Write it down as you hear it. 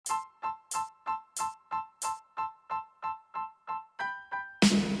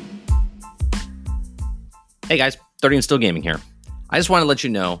Hey guys, 30 and Still Gaming here. I just want to let you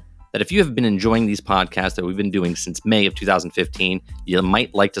know that if you have been enjoying these podcasts that we've been doing since May of 2015, you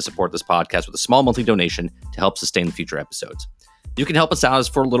might like to support this podcast with a small monthly donation to help sustain the future episodes. You can help us out as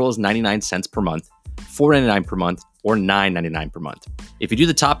for little as 99 cents per month, $4.99 per month, or $9.99 per month. If you do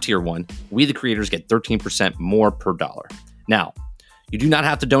the top tier one, we the creators get 13% more per dollar. Now, you do not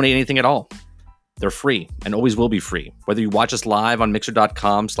have to donate anything at all. They're free and always will be free, whether you watch us live on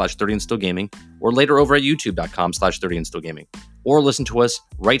mixer.com/30andstillgaming or later over at youtube.com/30andstillgaming, or listen to us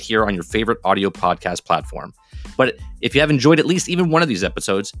right here on your favorite audio podcast platform. But if you have enjoyed at least even one of these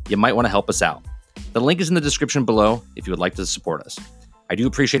episodes, you might want to help us out. The link is in the description below if you would like to support us. I do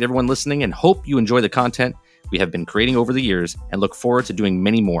appreciate everyone listening and hope you enjoy the content we have been creating over the years and look forward to doing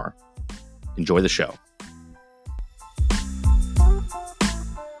many more. Enjoy the show.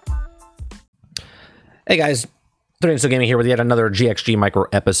 Hey guys, 30 and Still Gaming here with yet another GXG Micro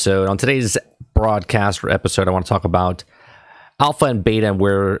episode. On today's broadcast or episode, I want to talk about alpha and beta and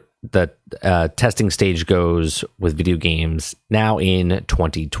where the testing stage goes with video games now in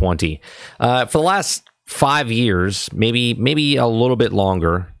 2020. For the last 5 years, maybe a little bit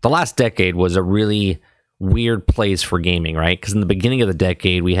longer, the last decade was a really weird place for gaming, right? Because in the beginning of the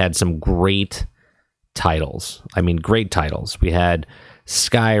decade, we had some great titles. I mean, great titles. We had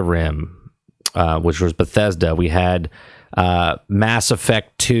Skyrim, which was Bethesda. We had Mass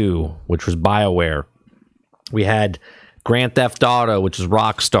Effect 2, which was BioWare. We had Grand Theft Auto, which is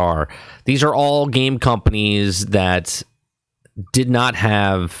Rockstar. These are all game companies that did not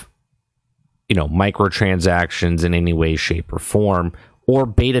have, microtransactions in any way, shape, or form, or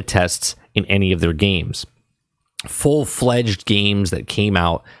beta tests in any of their games. Full-fledged games that came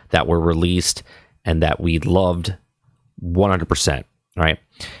out that were released and that we loved 100%. Right?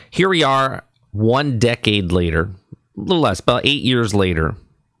 Here we are 1 decade later, a little less, about 8 years later,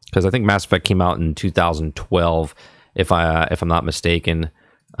 because I think Mass Effect came out in 2012, if I'm not mistaken.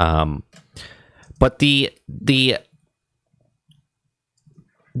 But the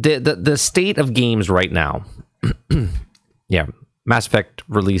state of games right now, yeah, Mass Effect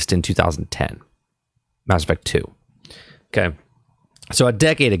released in 2010, Mass Effect 2. Okay, so a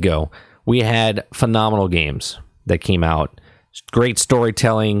decade ago, we had phenomenal games that came out, great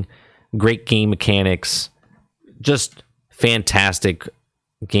storytelling, great game mechanics, just fantastic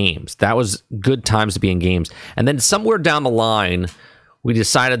games. That was good times to be in games. And then somewhere down the line, we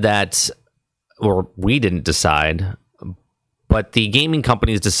decided that, or we didn't decide, but the gaming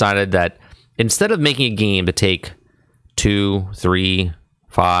companies decided that instead of making a game to take 2, 3,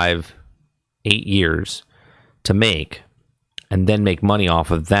 5, 8 years to make, and then make money off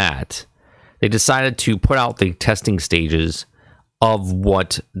of that, they decided to put out the testing stages of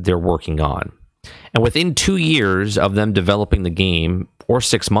what they're working on. And within 2 years of them developing the game, or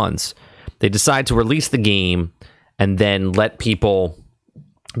 6 months, they decide to release the game and then let people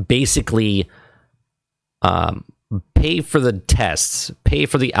basically pay for the tests, pay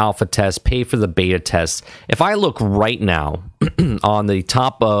for the alpha tests, pay for the beta tests. If I look right now on the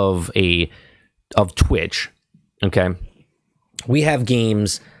top of Twitch, okay, we have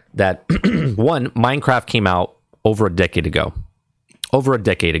games that one, Minecraft came out over a decade ago.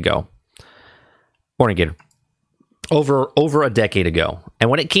 Morning, Gator. Over a decade ago. And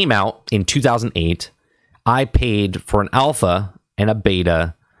when it came out in 2008, I paid for an alpha and a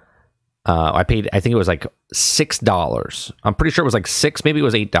beta. I think it was like $6. I'm pretty sure it was like $6, maybe it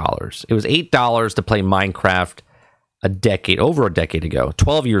was $8. It was $8 to play Minecraft over a decade ago,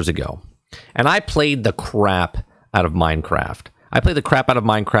 12 years ago. And I played the crap out of Minecraft. I played the crap out of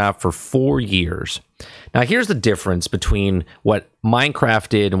Minecraft for 4 years. Now, here's the difference between what Minecraft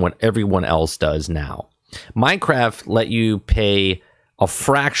did and what everyone else does now. Minecraft let you pay a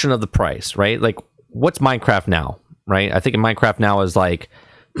fraction of the price, right? Like, what's Minecraft now, right? I think Minecraft now is like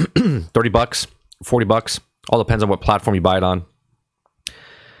 $30, $40. All depends on what platform you buy it on.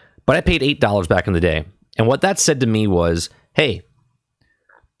 But I paid $8 back in the day. And what that said to me was, hey,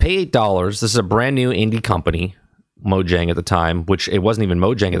 pay $8. This is a brand new indie company, Mojang at the time, which it wasn't even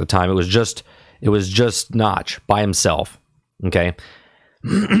Mojang at the time. It was just Notch by himself. Okay.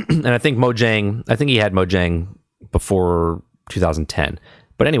 And I think he had Mojang before 2010.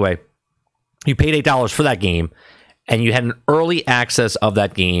 But anyway, you paid $8 for that game and you had an early access of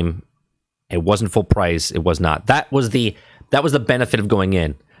that game. It wasn't full price. It was not. That was the benefit of going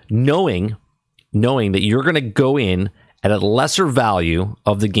in, knowing that you're going to go in at a lesser value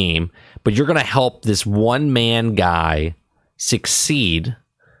of the game, but you're going to help this one-man guy succeed,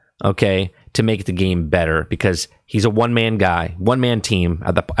 okay, to make the game better, because he's a one-man guy, one-man team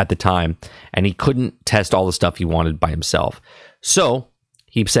at the time, and he couldn't test all the stuff he wanted by himself. So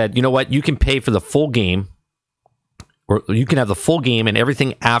he said, you know what, you can pay for the full game, or you can have the full game and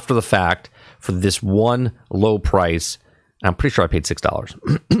everything after the fact for this one low price. And I'm pretty sure I paid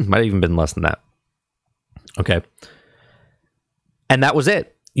 $6. Might have even been less than that. Okay. And that was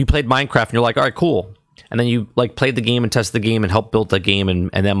it. You played Minecraft and you're like, all right, cool. And then you like played the game and tested the game and helped build the game. And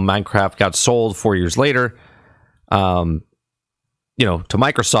then Minecraft got sold 4 years later, to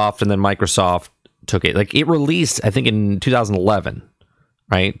Microsoft. And then Microsoft took it. Like, it released, I think, in 2011,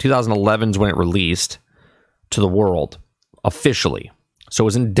 right? 2011 is when it released to the world officially. So it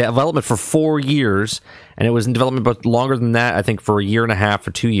was in development for 4 years, and it was in development but longer than that, I think, for a year and a half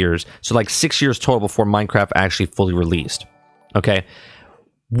or 2 years. So like 6 years total before Minecraft actually fully released. Okay.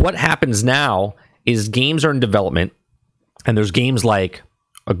 What happens now is games are in development, and there's games like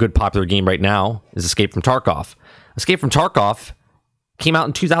a good popular game right now is Escape from Tarkov. Escape from Tarkov came out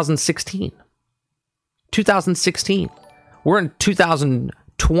in 2016. 2016. We're in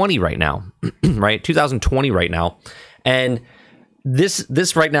 2020 right now, right? 2020 right now. And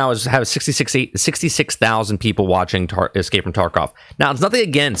this right now has 66,000 people watching Escape from Tarkov. Now, it's nothing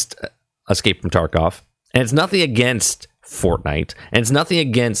against Escape from Tarkov, and it's nothing against Fortnite, and it's nothing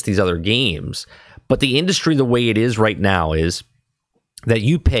against these other games. But the industry, the way it is right now, is that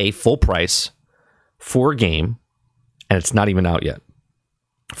you pay full price for a game, and it's not even out yet.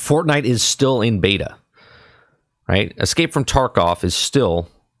 Fortnite is still in beta, right? Escape from Tarkov is still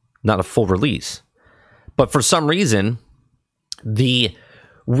not a full release. But for some reason, we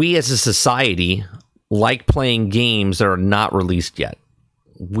as a society like playing games that are not released yet.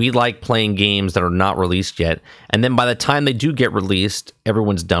 We like playing games that are not released yet. And then by the time they do get released,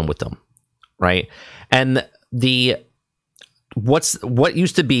 everyone's done with them, right? And what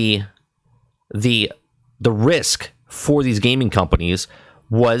used to be the risk for these gaming companies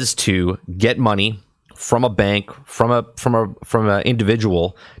was to get money from a bank, from an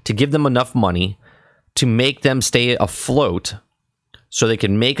individual, to give them enough money to make them stay afloat so they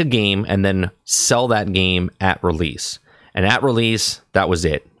can make a game and then sell that game at release. And at release, that was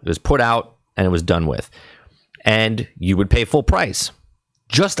it. It was put out and it was done with. And you would pay full price.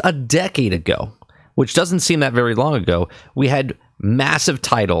 Just a decade ago, which doesn't seem that very long ago, we had massive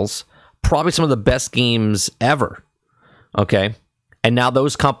titles, probably some of the best games ever. Okay? And now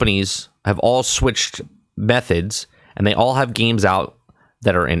those companies have all switched methods, and they all have games out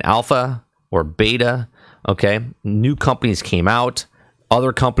that are in alpha or beta. Okay? New companies came out.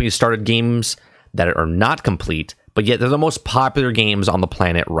 Other companies started games that are not complete, but yet they're the most popular games on the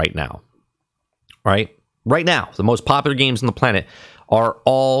planet right now. Right? Right now, the most popular games on the planet are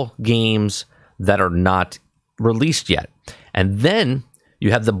all games that are not released yet. And then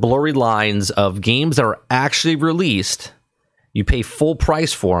you have the blurry lines of games that are actually released. You pay full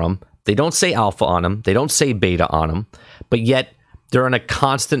price for them. They don't say alpha on them. They don't say beta on them. But yet they're in a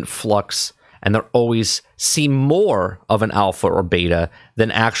constant flux, and they're always seem more of an alpha or beta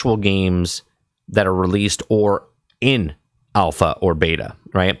than actual games that are released or in alpha or beta,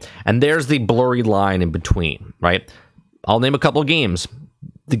 right? And there's the blurry line in between, right? I'll name a couple of games.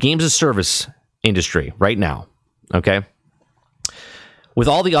 The games as service industry right now, okay? With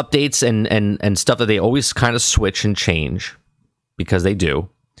all the updates and stuff that they always kind of switch and change, because they do,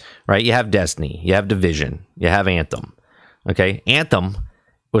 right? You have Destiny, you have Division, you have Anthem, okay? Anthem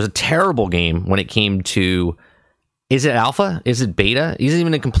was a terrible game when it came to, is it alpha? Is it beta? Is it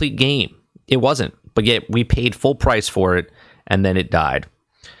even a complete game? It wasn't, but yet we paid full price for it, and then it died.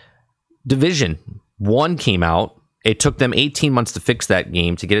 Division 1 came out. It took them 18 months to fix that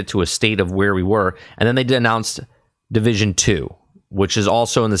game, to get it to a state of where we were, and then they announced Division 2, which is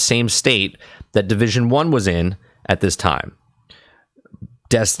also in the same state that Division 1 was in at this time.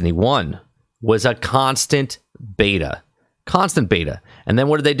 Destiny 1 was a constant beta. And then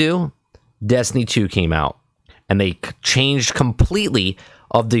what did they do? Destiny 2 came out, and they changed completely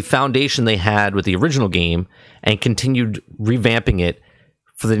of the foundation they had with the original game and continued revamping it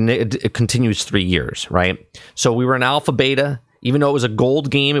for the continuous 3 years, right? So we were in alpha beta. Even though it was a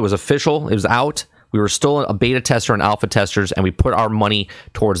gold game, it was official, it was out. We were still a beta tester and alpha testers, and we put our money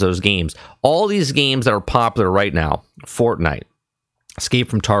towards those games. All these games that are popular right now, Fortnite, Escape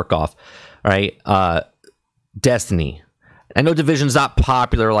from Tarkov, right? Destiny. I know Division's not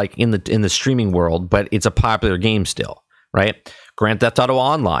popular like in the streaming world, but it's a popular game still, right? Grand Theft Auto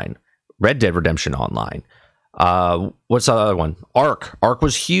Online, Red Dead Redemption Online. What's the other one? Ark. Ark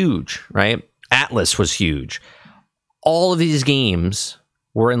was huge, right? Atlas was huge. All of these games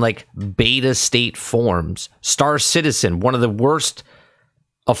were in like beta state forms. Star Citizen, one of the worst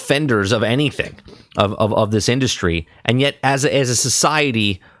offenders of anything of this industry, and yet as a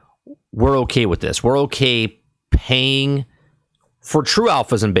society, we're okay with this. We're okay paying for true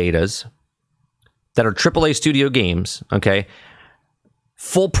alphas and betas that are AAA studio games, okay,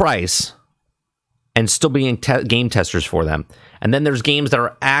 full price, and still being game testers for them. And then there's games that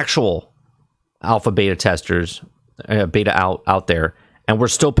are actual alpha beta testers, beta out there, and we're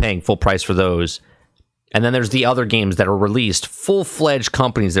still paying full price for those. And then there's the other games that are released, full-fledged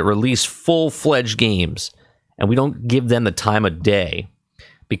companies that release full-fledged games, and we don't give them the time of day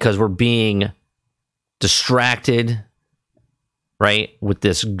because we're being distracted, right, with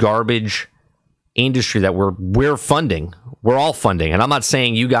this garbage industry that we're funding. We're all funding. And I'm not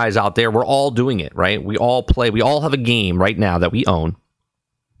saying you guys out there, we're all doing it, right? We all have a game right now that we own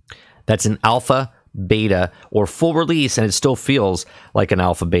that's an alpha, beta, or full release, and it still feels like an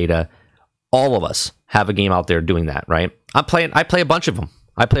alpha, beta. All of us have a game out there doing that, right? I play a bunch of them.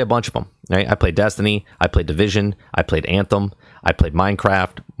 Right? I played Destiny, I played Division, I played Anthem, I played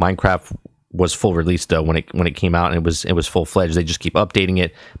Minecraft. Minecraft was full release though when it came out, and it was full fledged. They just keep updating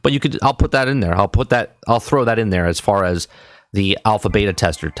it. But I'll put that in there. I'll throw that in there as far as the alpha beta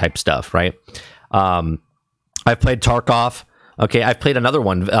tester type stuff, right? I've played Tarkov. Okay, I've played another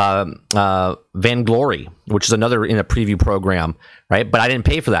one, Vainglory, which is another in a preview program, right? But I didn't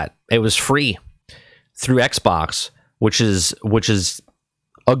pay for that. It was free through Xbox, which is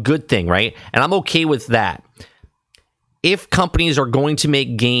a good thing, right? And I'm okay with that. If companies are going to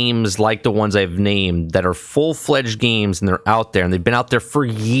make games like the ones I've named that are full-fledged games and they're out there and they've been out there for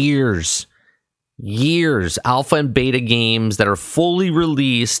years, alpha and beta games that are fully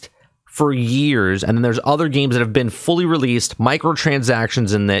released for years, and then there's other games that have been fully released,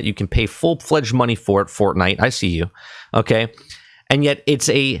 microtransactions in that you can pay full-fledged money for it, Fortnite, I see you, okay? And yet it's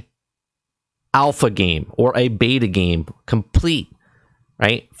a alpha game or a beta game, complete,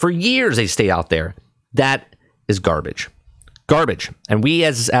 right? For years they stay out there. That is garbage. And we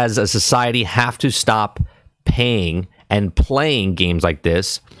as a society have to stop paying and playing games like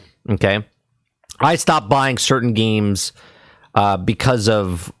this, okay? I stopped buying certain games because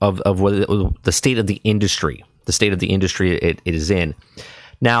of what the state of the industry, it is in.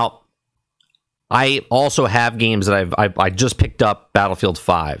 Now, I also have games that I just picked up Battlefield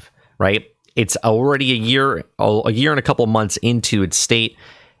 5, right? It's already a year and a couple months into its state.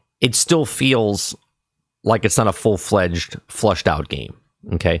 It still feels like it's not a full-fledged, flushed-out game,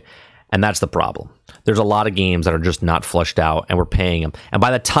 okay? And that's the problem. There's a lot of games that are just not flushed out, and we're paying them. And by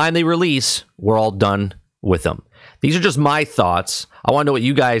the time they release, we're all done with them. These are just my thoughts. I want to know what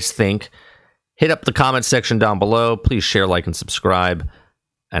you guys think. Hit up the comment section down below. Please share, like, and subscribe,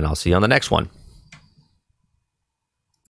 and I'll see you on the next one.